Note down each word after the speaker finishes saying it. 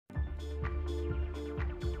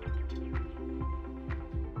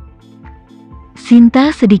Sinta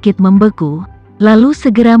sedikit membeku, lalu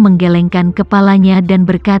segera menggelengkan kepalanya dan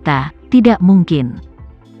berkata, "Tidak mungkin.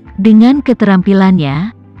 Dengan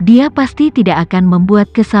keterampilannya, dia pasti tidak akan membuat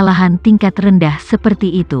kesalahan tingkat rendah seperti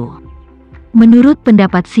itu." Menurut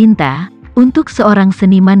pendapat Sinta, untuk seorang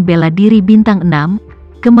seniman bela diri bintang 6,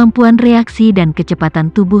 kemampuan reaksi dan kecepatan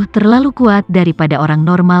tubuh terlalu kuat daripada orang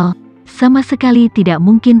normal. Sama sekali tidak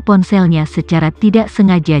mungkin ponselnya secara tidak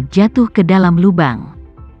sengaja jatuh ke dalam lubang.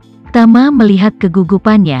 Tama melihat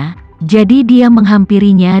kegugupannya, jadi dia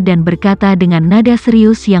menghampirinya dan berkata dengan nada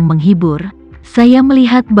serius yang menghibur, "Saya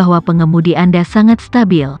melihat bahwa pengemudi Anda sangat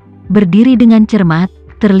stabil, berdiri dengan cermat,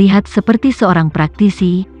 terlihat seperti seorang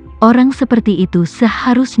praktisi. Orang seperti itu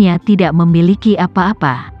seharusnya tidak memiliki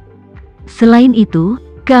apa-apa. Selain itu,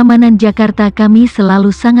 keamanan Jakarta kami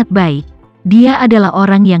selalu sangat baik. Dia adalah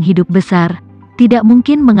orang yang hidup besar, tidak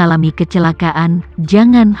mungkin mengalami kecelakaan,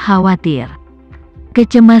 jangan khawatir."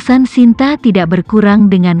 Kecemasan Sinta tidak berkurang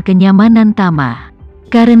dengan kenyamanan Tama.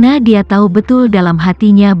 Karena dia tahu betul dalam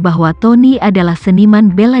hatinya bahwa Tony adalah seniman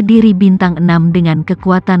bela diri bintang 6 dengan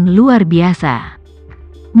kekuatan luar biasa.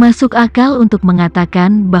 Masuk akal untuk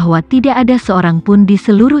mengatakan bahwa tidak ada seorang pun di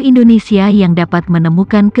seluruh Indonesia yang dapat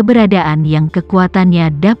menemukan keberadaan yang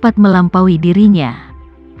kekuatannya dapat melampaui dirinya.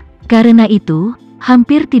 Karena itu,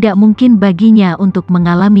 hampir tidak mungkin baginya untuk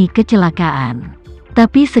mengalami kecelakaan.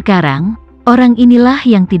 Tapi sekarang, orang inilah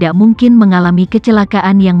yang tidak mungkin mengalami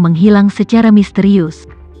kecelakaan yang menghilang secara misterius,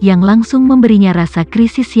 yang langsung memberinya rasa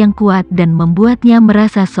krisis yang kuat dan membuatnya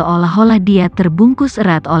merasa seolah-olah dia terbungkus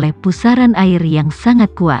erat oleh pusaran air yang sangat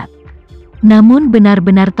kuat. Namun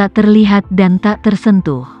benar-benar tak terlihat dan tak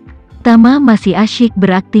tersentuh. Tama masih asyik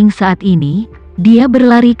berakting saat ini. Dia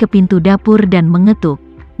berlari ke pintu dapur dan mengetuk.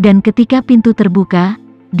 Dan ketika pintu terbuka,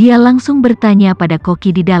 dia langsung bertanya pada koki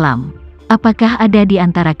di dalam, "Apakah ada di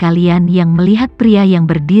antara kalian yang melihat pria yang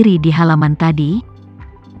berdiri di halaman tadi?"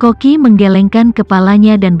 Koki menggelengkan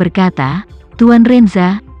kepalanya dan berkata, "Tuan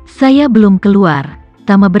Renza, saya belum keluar."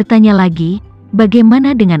 Tama bertanya lagi,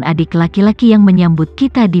 "Bagaimana dengan adik laki-laki yang menyambut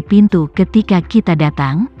kita di pintu ketika kita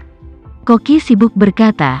datang?" Koki sibuk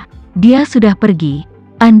berkata, "Dia sudah pergi.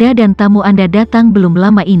 Anda dan tamu Anda datang belum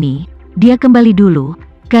lama ini. Dia kembali dulu.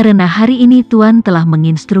 Karena hari ini Tuan telah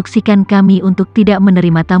menginstruksikan kami untuk tidak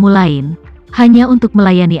menerima tamu lain, hanya untuk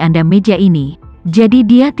melayani Anda meja ini, jadi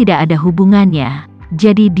dia tidak ada hubungannya,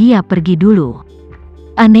 jadi dia pergi dulu."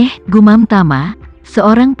 "Aneh," gumam Tama,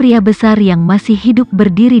 seorang pria besar yang masih hidup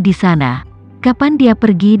berdiri di sana. Kapan dia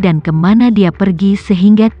pergi dan kemana dia pergi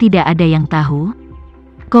sehingga tidak ada yang tahu?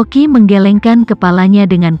 Koki menggelengkan kepalanya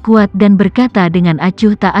dengan kuat dan berkata dengan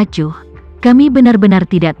acuh tak acuh, "Kami benar-benar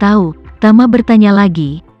tidak tahu." Tama bertanya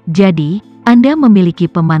lagi, "Jadi, Anda memiliki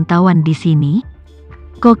pemantauan di sini?"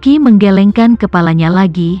 Koki menggelengkan kepalanya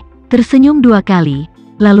lagi, tersenyum 2 kali,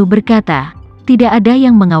 lalu berkata, "Tidak ada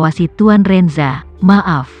yang mengawasi Tuan Renza,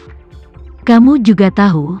 maaf." "Kamu juga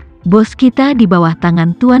tahu, bos kita di bawah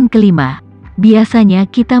tangan Tuan kelima. Biasanya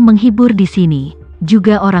kita menghibur di sini,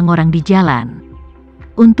 juga orang-orang di jalan.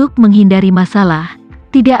 Untuk menghindari masalah,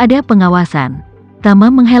 tidak ada pengawasan."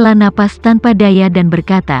 Tama menghela napas tanpa daya dan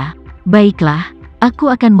berkata, "Baiklah, aku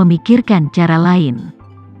akan memikirkan cara lain."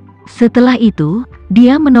 Setelah itu,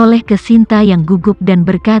 dia menoleh ke Sinta yang gugup dan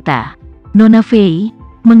berkata, "Nona FEI,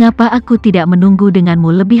 mengapa aku tidak menunggu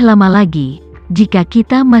denganmu lebih lama lagi? Jika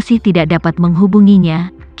kita masih tidak dapat menghubunginya,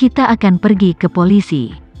 kita akan pergi ke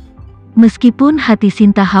polisi." Meskipun hati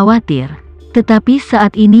Sinta khawatir, tetapi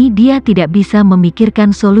saat ini dia tidak bisa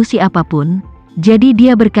memikirkan solusi apapun, jadi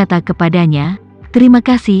dia berkata kepadanya, "Terima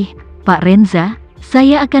kasih, Pak Renza.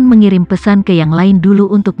 Saya akan mengirim pesan ke yang lain dulu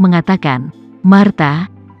untuk mengatakan."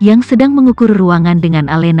 Marta, yang sedang mengukur ruangan dengan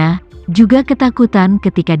Alena, juga ketakutan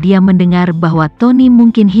ketika dia mendengar bahwa Tony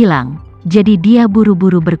mungkin hilang, jadi dia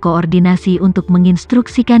buru-buru berkoordinasi untuk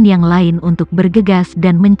menginstruksikan yang lain untuk bergegas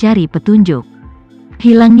dan mencari petunjuk.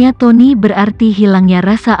 Hilangnya Tony berarti hilangnya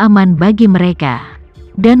rasa aman bagi mereka.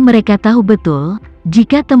 Dan mereka tahu betul,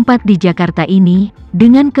 jika tempat di Jakarta ini,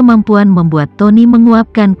 dengan kemampuan membuat Tony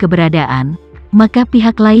menguapkan keberadaan, maka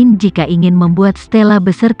pihak lain jika ingin membuat Stella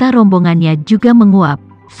beserta rombongannya juga menguap,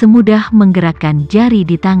 semudah menggerakkan jari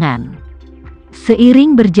di tangan.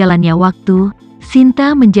 Seiring berjalannya waktu,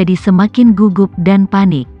 Sinta menjadi semakin gugup dan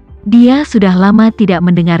panik. Dia sudah lama tidak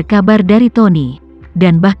mendengar kabar dari Tony,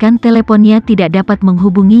 dan bahkan teleponnya tidak dapat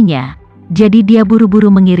menghubunginya, jadi dia buru-buru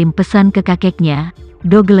mengirim pesan ke kakeknya,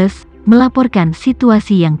 Douglas, melaporkan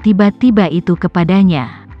situasi yang tiba-tiba itu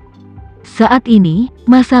kepadanya. Saat ini,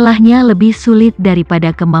 masalahnya lebih sulit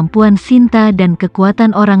daripada kemampuan Sinta dan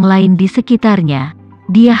kekuatan orang lain di sekitarnya.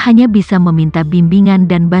 Dia hanya bisa meminta bimbingan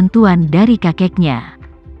dan bantuan dari kakeknya.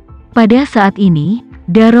 Pada saat ini,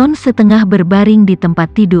 Daron setengah berbaring di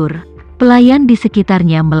tempat tidur. Pelayan di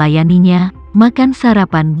sekitarnya melayaninya, makan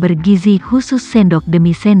sarapan bergizi khusus sendok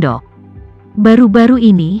demi sendok. Baru-baru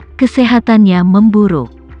ini, kesehatannya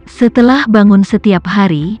memburuk. Setelah bangun setiap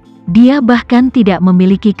hari, dia bahkan tidak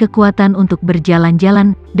memiliki kekuatan untuk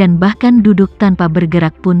berjalan-jalan dan bahkan duduk tanpa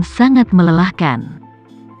bergerak pun sangat melelahkan.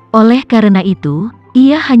 Oleh karena itu,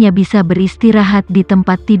 ia hanya bisa beristirahat di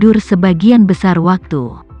tempat tidur sebagian besar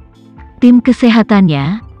waktu. Tim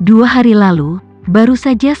kesehatannya, 2 hari lalu, baru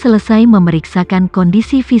saja selesai memeriksakan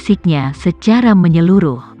kondisi fisiknya secara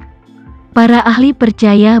menyeluruh. Para ahli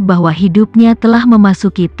percaya bahwa hidupnya telah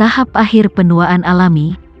memasuki tahap akhir penuaan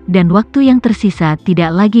alami, dan waktu yang tersisa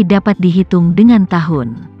tidak lagi dapat dihitung dengan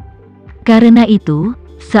tahun. Karena itu,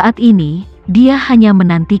 saat ini, dia hanya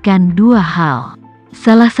menantikan 2 hal.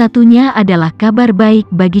 Salah satunya adalah kabar baik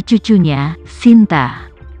bagi cucunya, Sinta.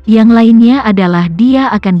 Yang lainnya adalah dia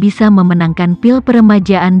akan bisa memenangkan pil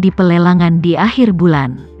peremajaan di pelelangan di akhir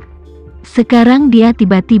bulan. Sekarang dia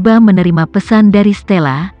tiba-tiba menerima pesan dari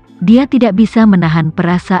Stella, dia tidak bisa menahan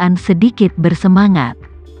perasaan sedikit bersemangat.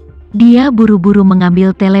 Dia buru-buru mengambil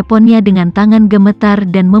teleponnya dengan tangan gemetar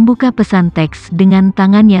dan membuka pesan teks dengan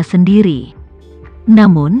tangannya sendiri.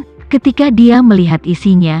 Namun, ketika dia melihat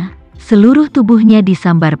isinya, seluruh tubuhnya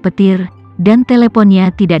disambar petir, dan teleponnya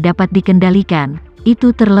tidak dapat dikendalikan.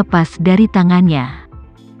 Itu terlepas dari tangannya.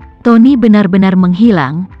 Tony benar-benar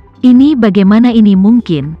menghilang. Ini bagaimana ini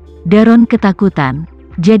mungkin? Daron ketakutan.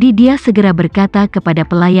 Jadi dia segera berkata kepada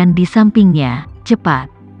pelayan di sampingnya,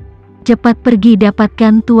 cepat pergi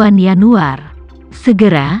dapatkan Tuan Yanuar.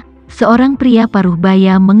 Segera, seorang pria paruh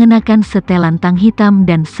baya mengenakan setelan tang hitam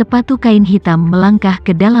dan sepatu kain hitam melangkah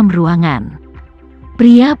ke dalam ruangan.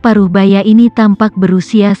 Pria paruh baya ini tampak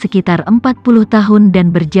berusia sekitar 40 tahun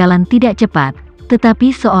dan berjalan tidak cepat,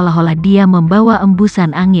 tetapi seolah-olah dia membawa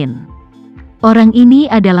embusan angin. Orang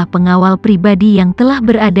ini adalah pengawal pribadi yang telah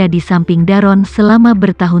berada di samping Daron selama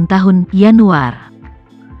bertahun-tahun, Yanuar.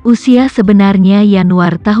 Usia sebenarnya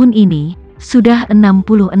Yanuar tahun ini sudah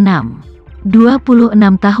 66. 26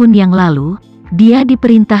 tahun yang lalu, dia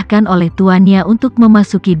diperintahkan oleh tuannya untuk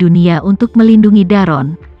memasuki dunia untuk melindungi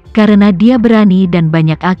Daron, karena dia berani dan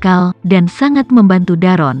banyak akal dan sangat membantu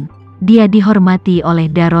Daron. Dia dihormati oleh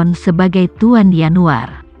Daron sebagai Tuan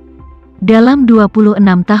Yanuar. Dalam 26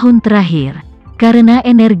 tahun terakhir, karena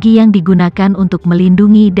energi yang digunakan untuk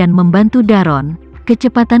melindungi dan membantu Daron,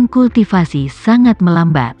 kecepatan kultivasi sangat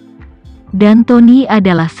melambat. Dan Tony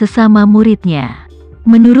adalah sesama muridnya.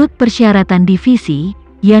 Menurut persyaratan divisi,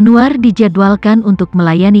 Yanuar dijadwalkan untuk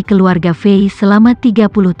melayani keluarga FEI selama 30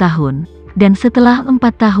 tahun, dan setelah 4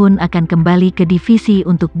 tahun akan kembali ke divisi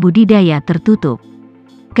untuk budidaya tertutup.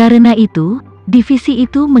 Karena itu, divisi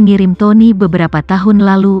itu mengirim Tony beberapa tahun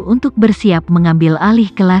lalu untuk bersiap mengambil alih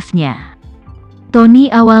kelasnya. Tony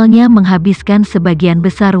awalnya menghabiskan sebagian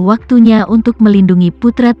besar waktunya untuk melindungi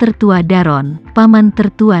putra tertua Daron, paman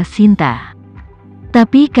tertua Sinta.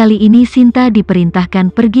 Tapi kali ini Sinta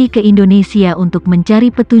diperintahkan pergi ke Indonesia untuk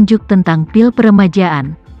mencari petunjuk tentang pil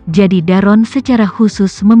peremajaan, jadi Daron secara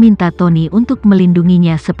khusus meminta Tony untuk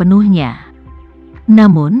melindunginya sepenuhnya.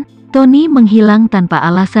 Namun, Tony menghilang tanpa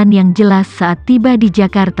alasan yang jelas saat tiba di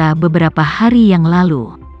Jakarta beberapa hari yang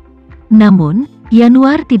lalu. Namun,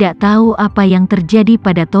 Yanuar tidak tahu apa yang terjadi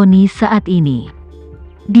pada Tony saat ini.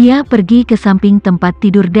 Dia pergi ke samping tempat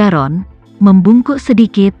tidur Daron, membungkuk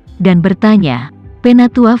sedikit, dan bertanya,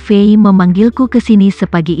 "Penatua FEI memanggilku ke sini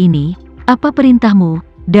sepagi ini, apa perintahmu?"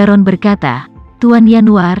 Daron berkata, "Tuan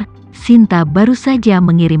Yanuar, Sinta baru saja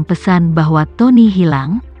mengirim pesan bahwa Tony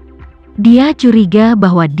hilang." Dia curiga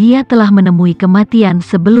bahwa dia telah menemui kematian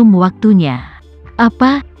sebelum waktunya.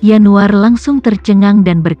 "Apa?" Yanuar langsung tercengang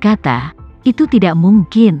dan berkata, "Itu tidak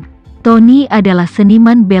mungkin. Tony adalah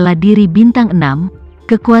seniman bela diri bintang 6,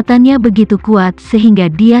 kekuatannya begitu kuat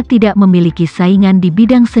sehingga dia tidak memiliki saingan di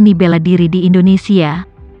bidang seni bela diri di Indonesia.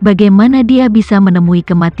 Bagaimana dia bisa menemui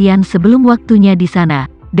kematian sebelum waktunya di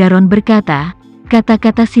sana?" Daron berkata,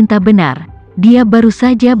 "Kata-kata Sinta benar, dia baru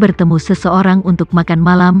saja bertemu seseorang untuk makan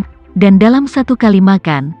malam, dan dalam satu kali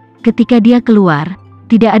makan, ketika dia keluar,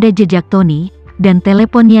 tidak ada jejak Tony, dan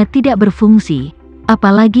teleponnya tidak berfungsi.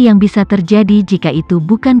 Apalagi yang bisa terjadi jika itu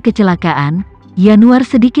bukan kecelakaan?" Yanuar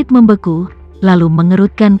sedikit membeku, lalu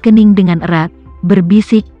mengerutkan kening dengan erat,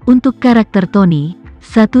 berbisik, "Untuk karakter Tony,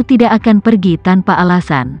 1 tidak akan pergi tanpa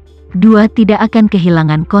alasan, 2 tidak akan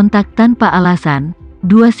kehilangan kontak tanpa alasan,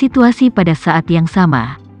 2 situasi pada saat yang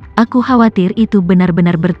sama. Aku khawatir itu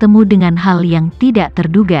benar-benar bertemu dengan hal yang tidak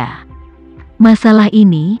terduga. Masalah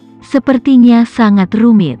ini sepertinya sangat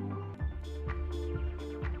rumit."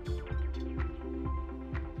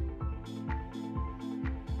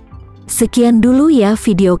 Sekian dulu ya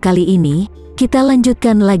video kali ini, kita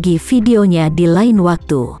lanjutkan lagi videonya di lain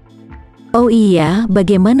waktu. Oh iya,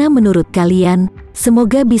 bagaimana menurut kalian?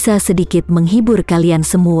 Semoga bisa sedikit menghibur kalian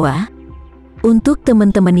semua. Untuk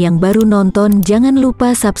teman-teman yang baru nonton, jangan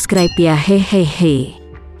lupa subscribe ya, hehehe.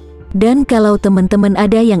 Dan kalau teman-teman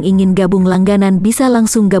ada yang ingin gabung langganan, bisa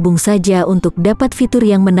langsung gabung saja untuk dapat fitur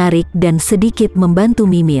yang menarik dan sedikit membantu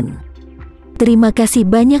Mimin. Terima kasih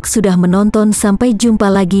banyak sudah menonton, sampai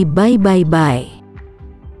jumpa lagi, bye.